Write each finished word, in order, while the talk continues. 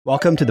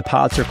Welcome to the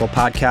Pod Circle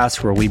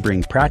podcast, where we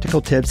bring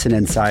practical tips and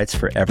insights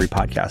for every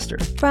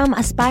podcaster. From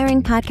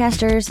aspiring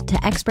podcasters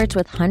to experts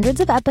with hundreds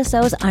of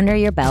episodes under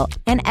your belt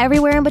and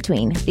everywhere in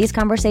between, these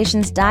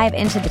conversations dive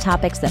into the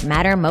topics that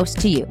matter most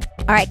to you.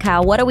 All right,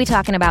 Kyle, what are we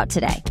talking about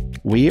today?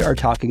 We are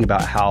talking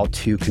about how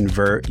to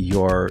convert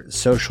your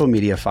social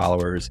media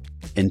followers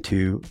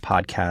into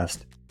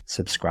podcast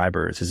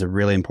subscribers. This is a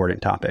really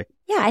important topic.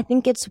 Yeah, I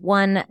think it's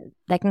one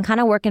that can kind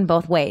of work in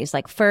both ways.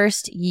 Like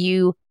first,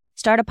 you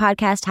start a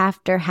podcast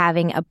after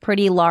having a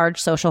pretty large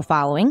social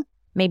following.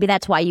 Maybe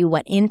that's why you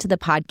went into the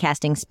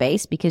podcasting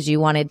space, because you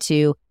wanted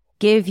to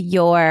give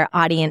your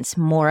audience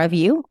more of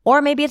you.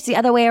 Or maybe it's the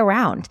other way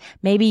around.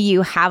 Maybe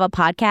you have a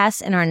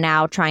podcast and are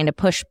now trying to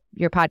push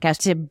your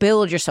podcast to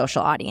build your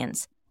social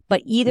audience.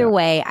 But either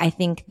way, I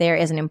think there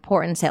is an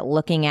importance at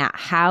looking at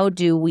how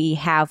do we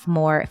have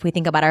more, if we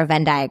think about our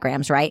Venn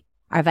diagrams, right?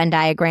 Our Venn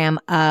diagram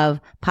of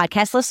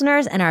podcast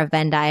listeners and our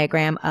Venn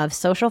diagram of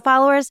social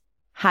followers.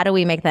 How do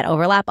we make that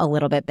overlap a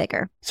little bit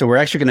bigger? So we're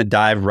actually going to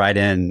dive right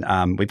in.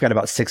 We've got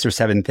about 6 or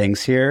 7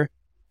 things here.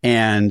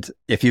 And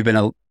if you've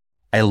been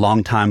a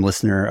longtime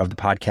listener of the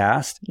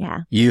podcast,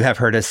 you have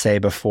heard us say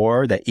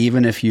before that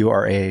even if you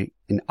are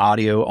an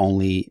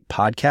audio-only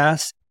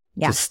podcast,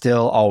 to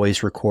still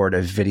always record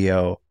a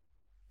video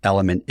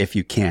element if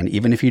you can.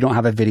 Even if you don't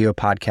have a video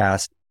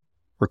podcast,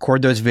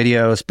 record those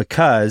videos,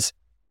 because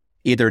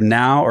either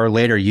now or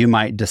later, you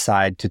might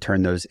decide to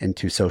turn those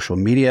into social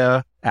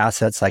media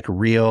assets like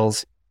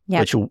Reels,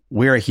 which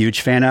we're a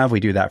huge fan of. We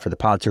do that for the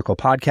Pod Circle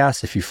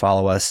podcast. If you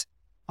follow us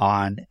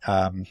on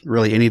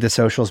really any of the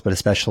socials, but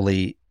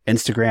especially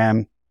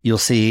Instagram, you'll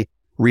see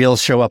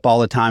Reels show up all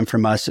the time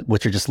from us,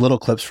 which are just little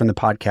clips from the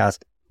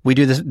podcast. We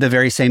do the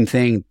very same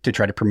thing to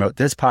try to promote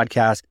this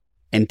podcast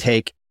and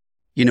take,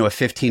 a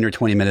 15 or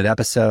 20 minute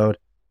episode,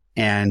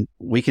 and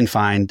we can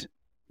find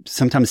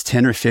sometimes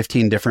 10 or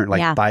 15 different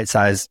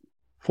bite-sized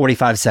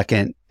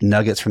 45-second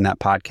nuggets from that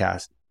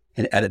podcast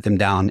and edit them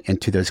down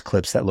into those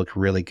clips that look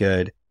really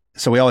good.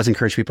 So we always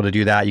encourage people to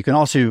do that. You can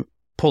also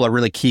pull a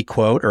really key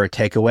quote or a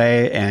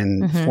takeaway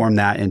and form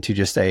that into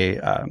just a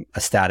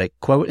static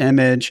quote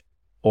image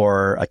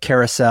or a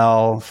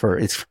carousel for,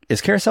 is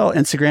carousel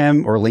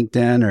Instagram or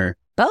LinkedIn or?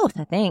 Both,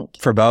 I think.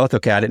 For both?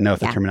 Okay. I didn't know if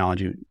the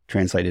terminology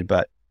translated,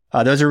 but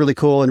those are really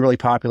cool and really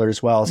popular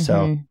as well.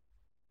 So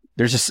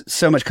there's just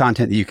so much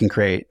content that you can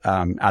create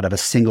out of a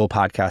single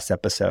podcast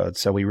episode.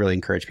 So we really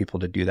encourage people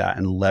to do that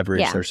and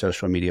leverage their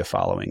social media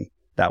following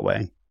that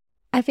way.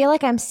 I feel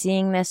like I'm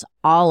seeing this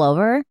all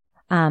over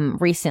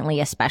recently,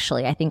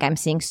 especially. I think I'm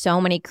seeing so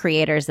many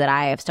creators that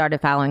I have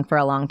started following for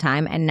a long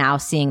time and now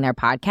seeing their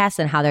podcasts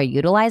and how they're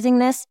utilizing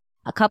this.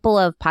 A couple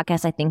of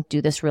podcasts I think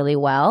do this really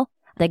well.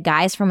 The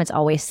guys from It's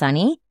Always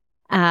Sunny,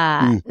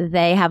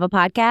 they have a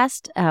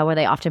podcast where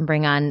they often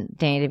bring on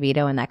Danny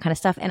DeVito and that kind of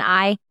stuff. And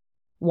I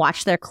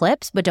watch their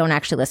clips, but don't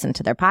actually listen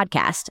to their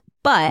podcast.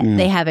 But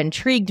they have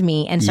intrigued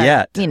me and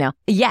started,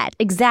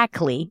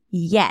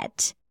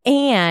 yet.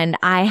 And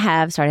I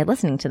have started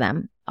listening to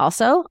them.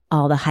 Also,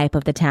 all the hype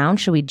of the town.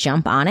 Should we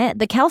jump on it?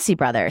 The Kelce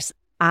brothers.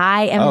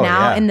 I am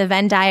now in the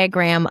Venn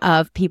diagram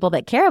of people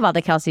that care about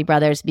the Kelce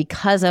brothers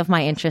because of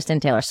my interest in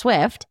Taylor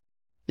Swift.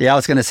 Yeah, I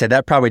was going to say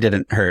that probably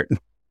didn't hurt.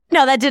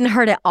 No, that didn't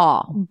hurt at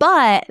all.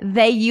 But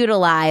they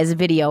utilize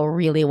video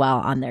really well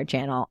on their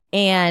channel.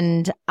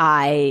 And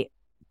I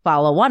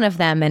follow one of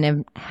them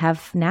and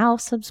have now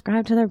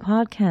subscribed to their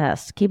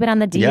podcast. Keep it on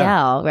the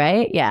DL,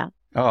 right? Yeah.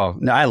 Oh,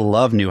 no, I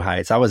love New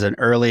Heights. I was an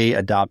early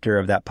adopter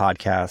of that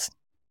podcast.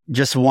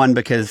 Just one,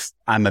 because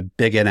I'm a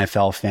big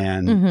NFL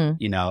fan.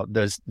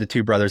 The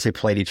two brothers, they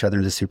played each other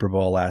in the Super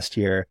Bowl last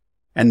year.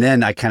 And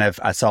then I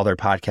saw their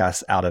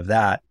podcast out of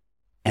that.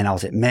 And I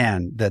was like,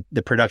 man,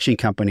 the production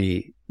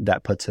company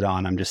that puts it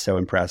on, I'm just so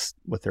impressed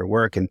with their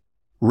work. And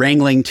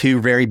wrangling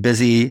two very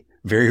busy,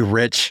 very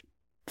rich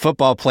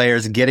football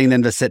players, getting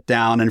them to sit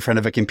down in front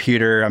of a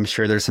computer. I'm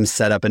sure there's some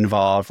setup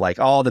involved, like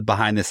all the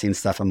behind the scenes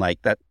stuff. I'm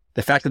like, that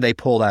the fact that they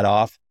pull that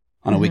off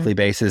on a weekly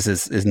basis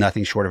is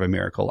nothing short of a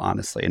miracle,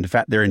 honestly. And in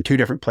fact, they're in 2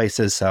 different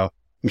places. So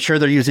I'm sure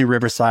they're using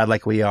Riverside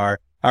like we are.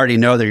 I already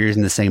know they're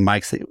using the same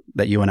mics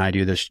that you and I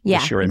do, the Shure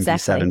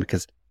MV7,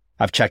 because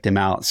I've checked them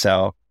out.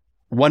 So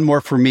one more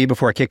for me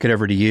before I kick it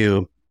over to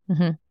you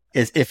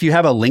is if you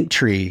have a link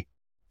tree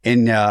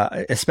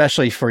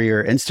especially for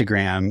your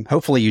Instagram,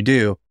 hopefully you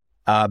do,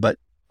 but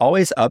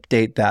always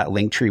update that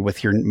link tree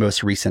with your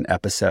most recent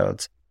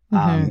episodes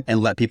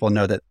and let people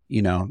know that,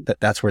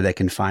 that's where they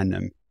can find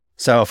them.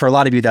 So for a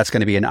lot of you, that's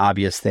going to be an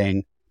obvious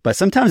thing, but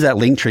sometimes that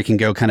link tree can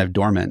go kind of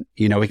dormant.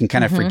 We can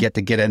kind of forget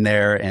to get in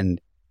there and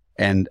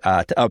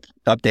to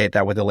update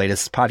that with the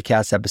latest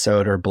podcast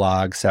episode or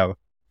blog. So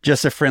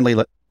just a friendly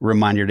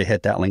reminder to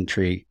hit that link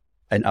tree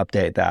and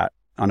update that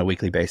on a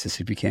weekly basis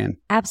if you can.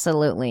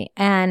 Absolutely.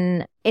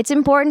 And it's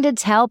important to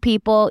tell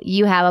people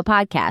you have a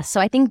podcast.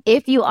 So I think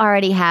if you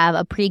already have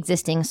a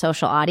pre-existing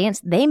social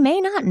audience, they may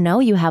not know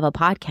you have a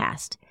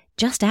podcast.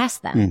 Just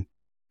ask them.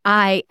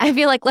 I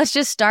feel like let's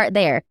just start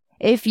there.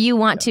 If you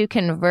want to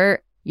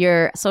convert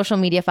your social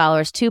media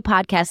followers to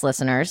podcast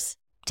listeners,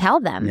 tell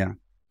them.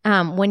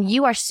 when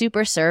you are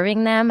super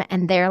serving them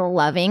and they're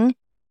loving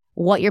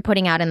what you're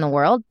putting out in the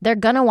world, they're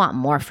going to want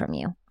more from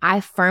you.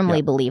 I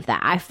firmly believe that.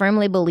 I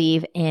firmly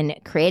believe in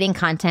creating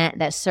content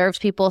that serves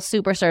people,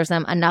 super serves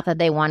them enough that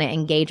they want to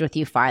engage with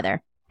you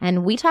farther.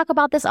 And we talk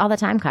about this all the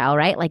time, Kyle,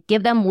 right? Like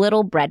give them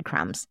little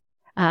breadcrumbs,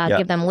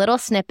 give them little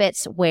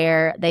snippets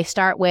where they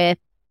start with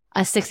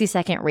a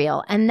 60-second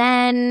reel, and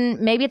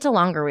then maybe it's a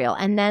longer reel,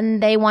 and then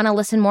they want to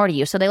listen more to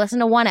you. So they listen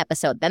to one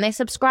episode, then they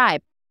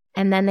subscribe,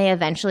 and then they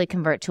eventually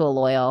convert to a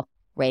loyal,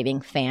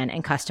 raving fan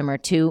and customer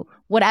to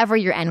whatever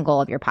your end goal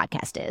of your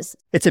podcast is.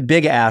 It's a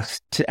big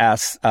ask to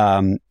ask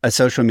a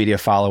social media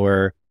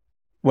follower,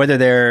 whether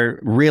they're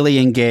really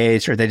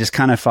engaged or they just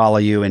kind of follow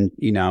you and,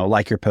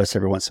 like your posts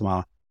every once in a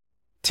while,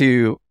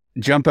 to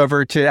jump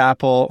over to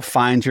Apple,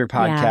 find your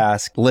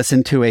podcast,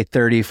 listen to a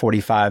 30,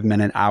 45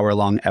 minute, hour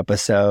long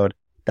episode.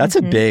 That's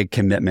a big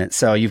commitment.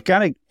 So you've got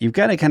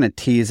to kind of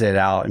tease it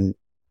out.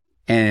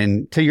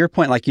 And to your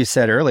point, like you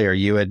said earlier,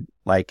 you would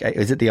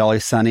is it the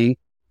Always Sunny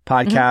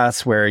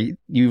podcast where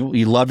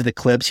you loved the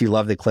clips,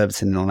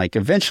 and then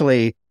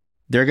eventually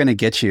they're going to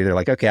get you. They're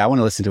like, okay, I want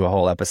to listen to a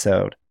whole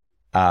episode.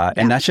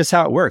 And that's just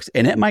how it works.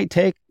 And it might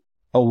take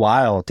a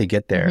while to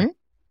get there,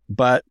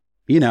 but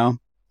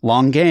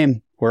long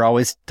game. We're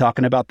always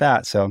talking about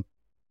that. So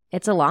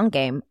it's a long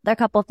game. There are a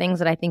couple of things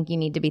that I think you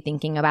need to be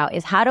thinking about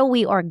is how do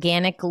we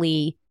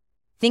organically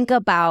think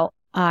about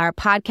our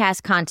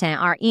podcast content,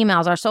 our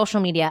emails, our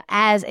social media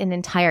as an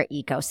entire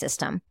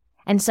ecosystem.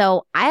 And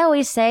so I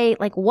always say,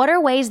 what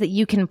are ways that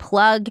you can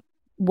plug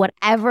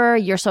whatever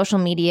your social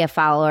media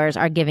followers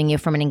are giving you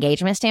from an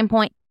engagement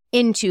standpoint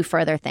into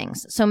further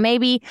things? So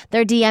maybe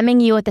they're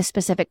DMing you with a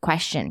specific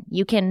question.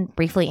 You can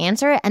briefly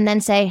answer it and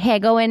then say, hey,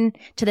 go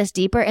into this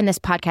deeper in this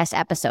podcast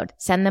episode.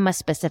 Send them a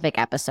specific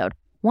episode.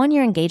 One,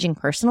 you're engaging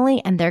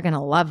personally and they're going to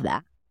love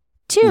that.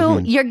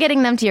 Two, you're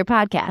getting them to your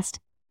podcast.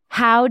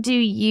 How do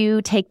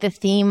you take the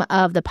theme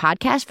of the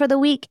podcast for the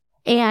week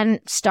and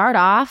start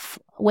off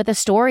with a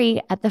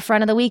story at the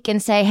front of the week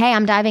and say, hey,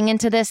 I'm diving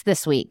into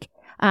this week.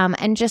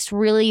 And just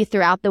really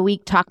throughout the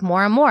week, talk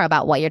more and more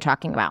about what you're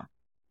talking about.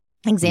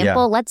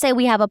 Example, let's say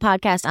we have a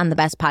podcast on the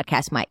Best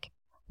Podcast Mic.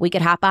 We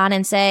could hop on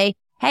and say,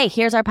 hey,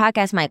 here's our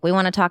podcast mic. We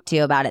want to talk to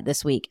you about it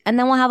this week. And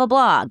then we'll have a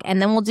blog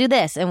and then we'll do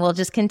this and we'll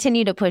just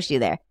continue to push you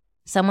there.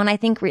 Someone I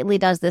think really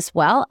does this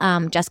well,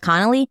 Jess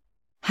Connolly,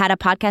 had a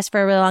podcast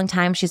for a really long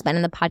time. She's been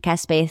in the podcast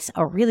space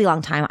a really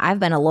long time. I've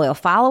been a loyal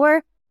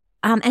follower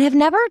and have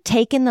never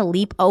taken the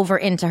leap over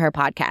into her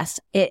podcast.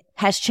 It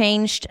has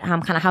changed,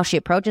 kind of how she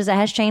approaches it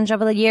has changed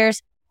over the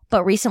years.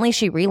 But recently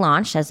she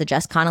relaunched as the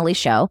Jess Connolly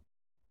Show.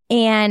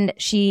 And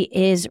she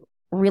is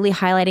really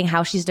highlighting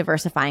how she's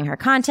diversifying her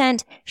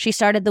content. She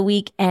started the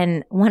week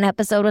and one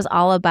episode was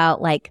all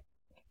about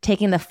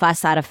taking the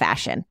fuss out of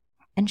fashion.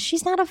 And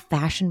she's not a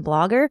fashion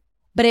blogger,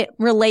 but it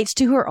relates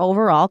to her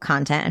overall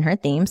content and her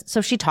themes. So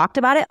she talked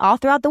about it all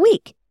throughout the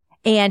week.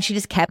 And she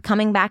just kept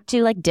coming back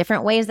to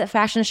different ways that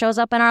fashion shows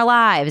up in our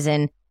lives.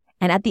 And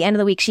at the end of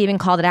the week, she even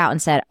called it out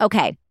and said,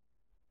 okay,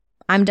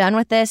 I'm done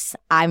with this.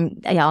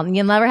 You'll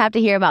never have to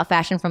hear about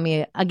fashion from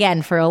me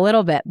again for a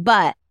little bit.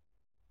 But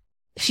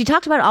she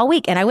talked about it all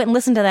week. And I went and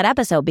listened to that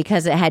episode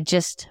because it had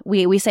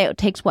we say it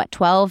takes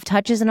 12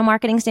 touches in a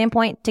marketing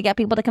standpoint to get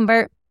people to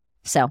convert.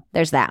 So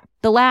there's that.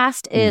 The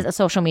last is a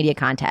social media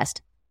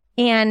contest.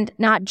 And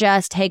not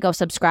just, hey, go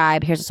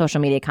subscribe, here's a social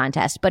media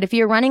contest. But if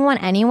you're running one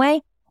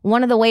anyway,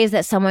 one of the ways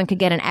that someone could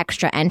get an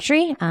extra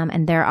entry,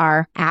 and there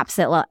are apps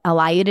that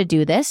allow you to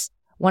do this,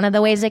 one of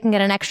the ways they can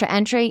get an extra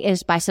entry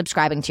is by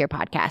subscribing to your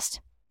podcast.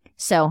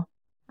 So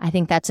I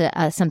think that's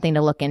something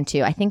to look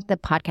into. I think the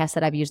podcast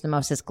that I've used the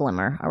most is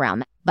Glimmer around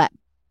that. But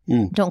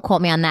don't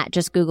quote me on that.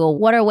 Just Google,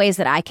 what are ways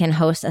that I can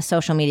host a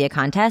social media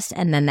contest?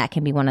 And then that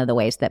can be one of the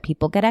ways that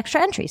people get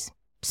extra entries.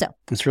 So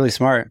that's really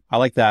smart. I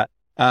like that.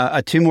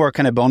 Two more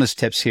kind of bonus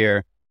tips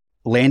here.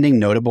 Landing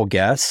notable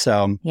guests.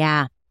 So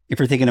if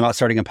you're thinking about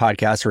starting a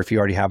podcast or if you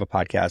already have a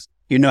podcast,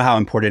 you know how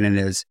important it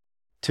is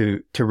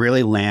to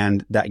really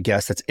land that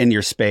guest that's in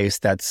your space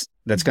that's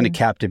going to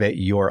captivate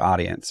your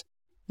audience.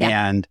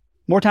 Yeah. And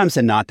more times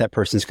than not, that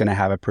person's going to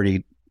have a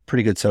pretty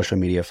good social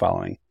media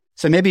following.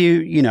 So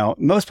maybe,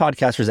 most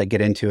podcasters that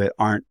get into it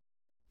aren't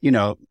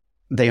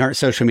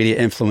social media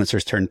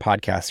influencers turned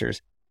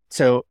podcasters.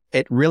 So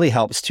it really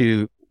helps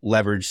to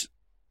leverage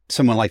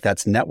someone like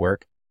that's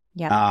network.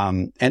 Yeah.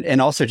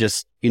 And also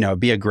just,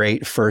 be a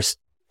great first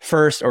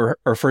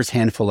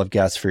handful of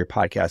guests for your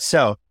podcast.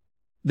 So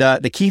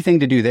the key thing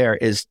to do there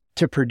is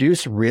to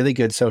produce really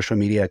good social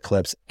media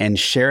clips and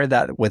share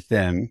that with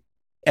them.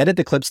 Edit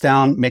the clips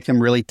down, make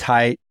them really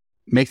tight,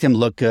 make them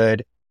look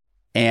good.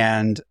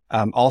 And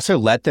also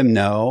let them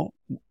know,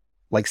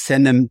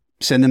 send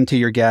them to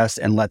your guests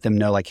and let them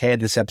know hey,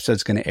 this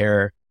episode's going to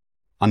air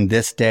on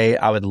this day.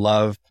 I would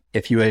love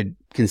if you would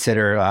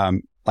consider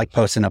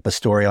posting up a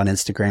story on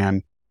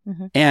Instagram.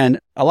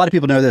 And a lot of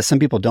people know this, some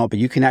people don't, but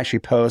you can actually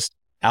post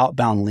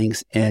outbound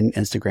links in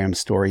Instagram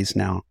stories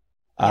now,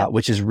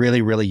 which is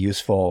really, really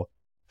useful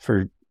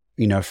for,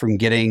 from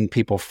getting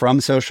people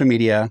from social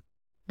media,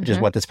 which is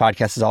what this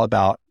podcast is all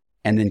about,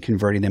 and then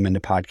converting them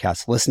into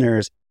podcast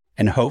listeners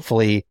and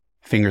hopefully,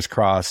 fingers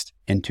crossed,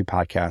 into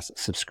podcast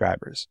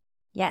subscribers.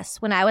 Yes.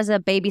 When I was a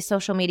baby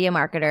social media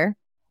marketer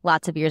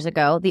lots of years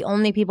ago, the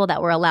only people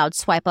that were allowed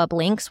swipe up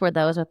links were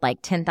those with like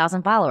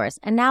 10,000 followers.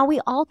 And now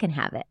we all can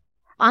have it.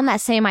 On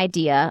that same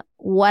idea,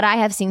 what I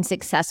have seen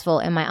successful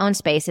in my own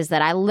space is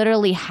that I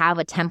literally have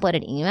a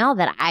templated email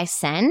that I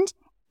send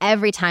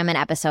every time an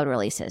episode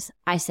releases.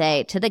 I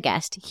say to the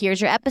guest,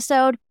 here's your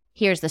episode.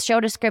 Here's the show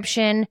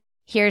description.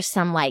 Here's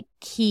some like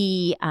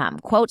key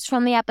quotes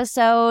from the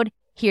episode.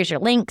 Here's your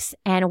links.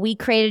 And we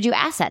created you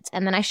assets.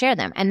 And then I share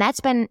them. And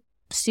that's been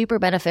super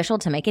beneficial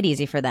to make it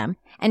easy for them.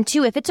 And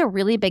two, if it's a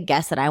really big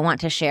guest that I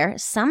want to share,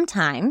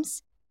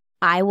 sometimes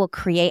I will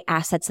create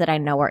assets that I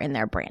know are in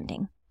their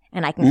branding.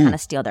 And I can kind of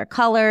steal their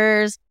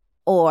colors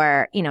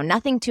or,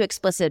 nothing too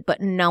explicit, but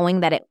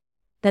knowing that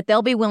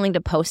they'll be willing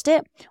to post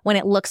it when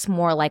it looks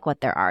more like what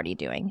they're already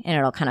doing. And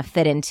it'll kind of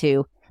fit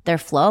into their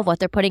flow of what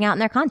they're putting out in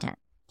their content.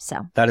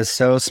 So that is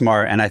so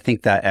smart. And I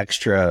think that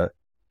extra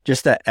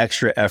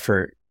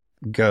effort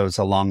goes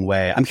a long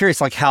way. I'm curious,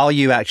 like how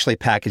you actually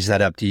package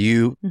that up. Do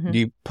you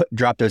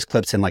drop those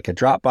clips in like a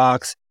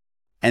Dropbox?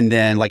 And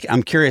then like,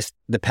 I'm curious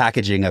the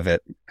packaging of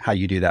it, how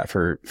you do that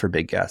for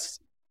big guests.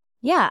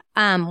 Yeah.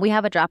 We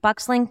have a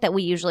Dropbox link that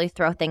we usually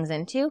throw things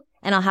into,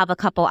 and I'll have a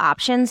couple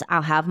options.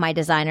 I'll have my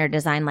designer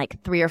design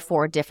like 3 or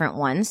 4 different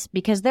ones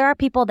because there are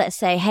people that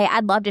say, hey,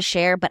 I'd love to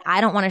share, but I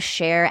don't want to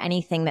share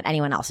anything that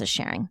anyone else is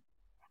sharing.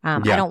 I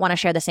don't want to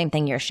share the same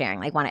thing you're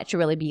sharing. I want it to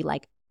really be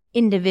like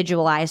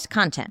individualized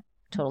content.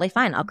 Totally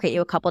fine. I'll create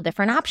you a couple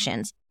different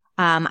options.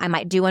 I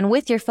might do one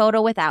with your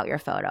photo, without your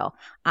photo.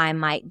 I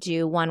might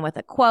do one with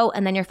a quote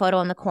and then your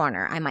photo in the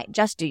corner. I might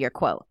just do your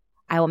quote.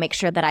 I will make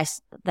sure that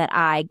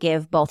I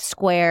give both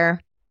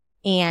square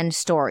and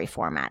story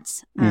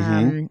formats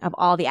of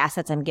all the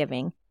assets I'm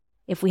giving.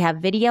 If we have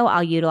video,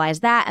 I'll utilize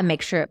that and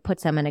make sure it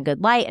puts them in a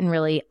good light and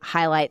really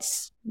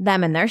highlights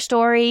them and their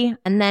story.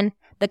 And then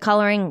the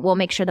coloring, we'll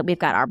make sure that we've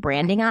got our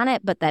branding on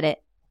it, but that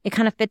it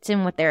kind of fits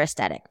in with their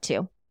aesthetic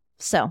too.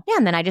 So yeah,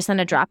 and then I just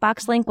send a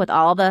Dropbox link with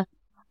all the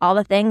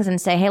things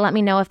and say, hey, let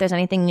me know if there's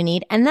anything you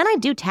need. And then I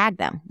do tag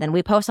them. Then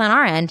we post on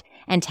our end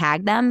and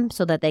tag them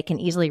so that they can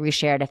easily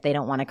reshare it if they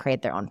don't want to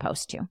create their own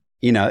post too.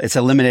 It's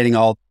eliminating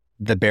all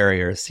the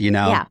barriers,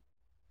 Yeah.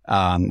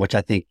 Which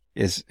I think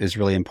is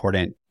really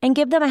important. And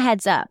give them a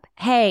heads up.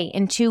 Hey,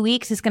 in 2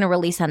 weeks, it's going to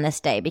release on this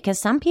day, because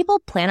some people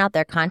plan out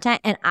their content.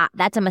 And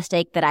that's a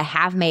mistake that I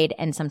have made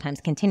and sometimes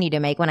continue to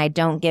make when I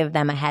don't give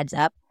them a heads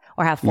up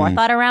or have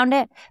forethought around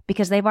it,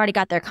 because they've already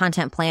got their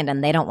content planned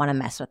and they don't want to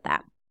mess with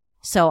that.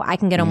 So I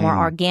can get a more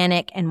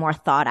organic and more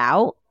thought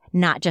out,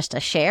 not just a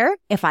share,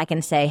 if I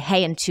can say,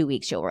 hey, in 2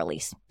 weeks, you'll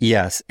release.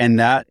 Yes. And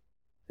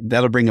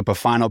that'll bring up a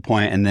final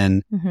point, and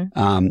then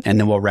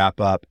we'll wrap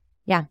up.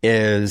 Yeah.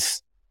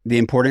 Is the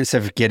importance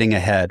of getting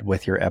ahead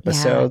with your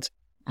episodes.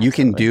 Yeah, you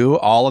can do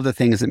all of the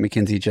things that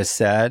Mackenzie just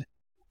said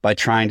by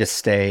trying to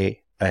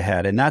stay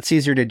ahead. And that's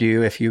easier to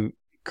do if you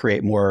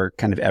create more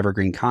kind of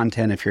evergreen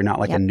content, if you're not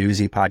like a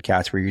newsy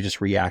podcast where you're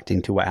just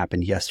reacting to what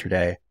happened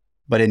yesterday.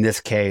 But in this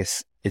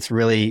case, it's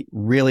really,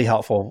 really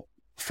helpful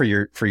for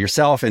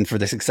yourself and for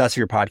the success of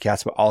your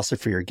podcast, but also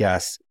for your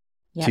guests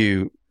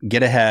to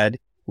get ahead,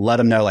 let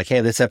them know like,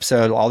 hey, this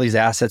episode, all these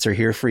assets are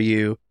here for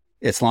you.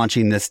 It's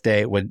launching this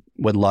day. Would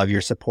love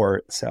your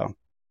support. So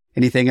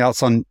anything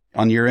else on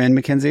your end,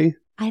 Mackenzie?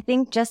 I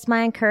think just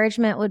my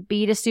encouragement would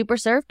be to super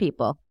serve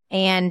people.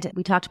 And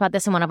we talked about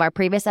this in one of our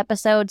previous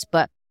episodes,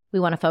 but we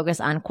want to focus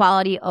on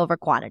quality over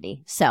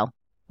quantity. So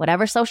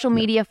whatever social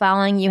media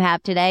following you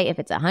have today, if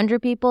it's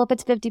 100 people, if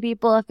it's 50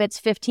 people, if it's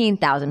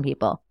 15,000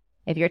 people,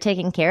 if you're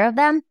taking care of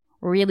them,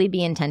 really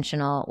be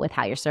intentional with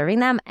how you're serving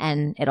them,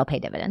 and it'll pay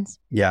dividends.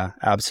 Yeah,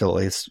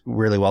 absolutely. It's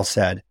really well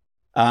said.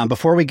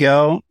 Before we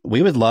go,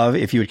 we would love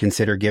if you would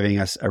consider giving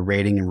us a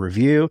rating and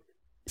review.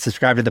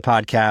 Subscribe to the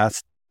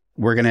podcast.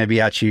 We're going to be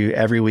at you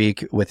every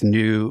week with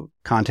new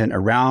content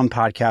around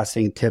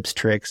podcasting, tips,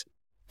 tricks,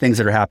 things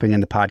that are happening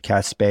in the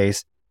podcast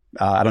space.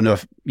 I don't know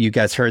if you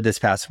guys heard this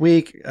past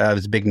week. It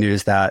was big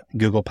news that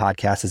Google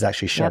Podcasts is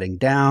actually shutting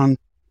down.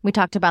 We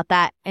talked about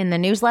that in the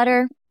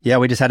newsletter. Yeah,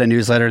 we just had a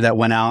newsletter that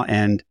went out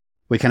and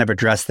we kind of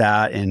addressed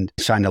that and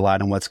shined a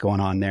light on what's going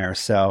on there.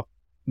 So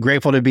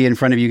grateful to be in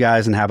front of you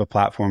guys and have a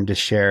platform to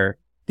share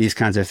these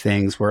kinds of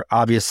things. We're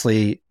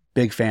obviously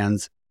big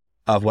fans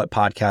of what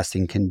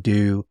podcasting can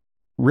do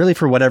really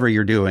for whatever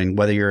you're doing,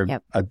 whether you're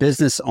a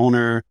business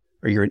owner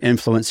or you're an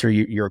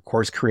influencer, you're a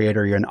course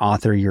creator, you're an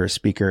author, you're a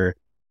speaker.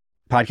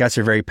 Podcasts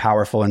are very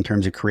powerful in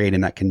terms of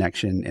creating that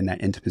connection and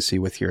that intimacy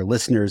with your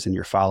listeners and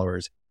your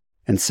followers.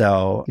 And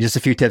so just a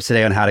few tips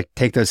today on how to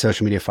take those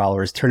social media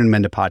followers, turn them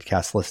into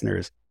podcast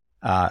listeners.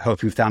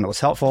 Hope you found it was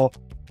helpful.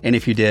 And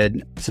if you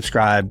did,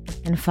 subscribe.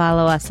 And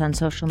follow us on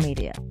social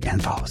media.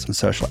 And follow us on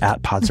social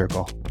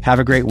 @PodCircle. Have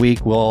a great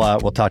week.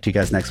 We'll talk to you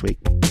guys next week.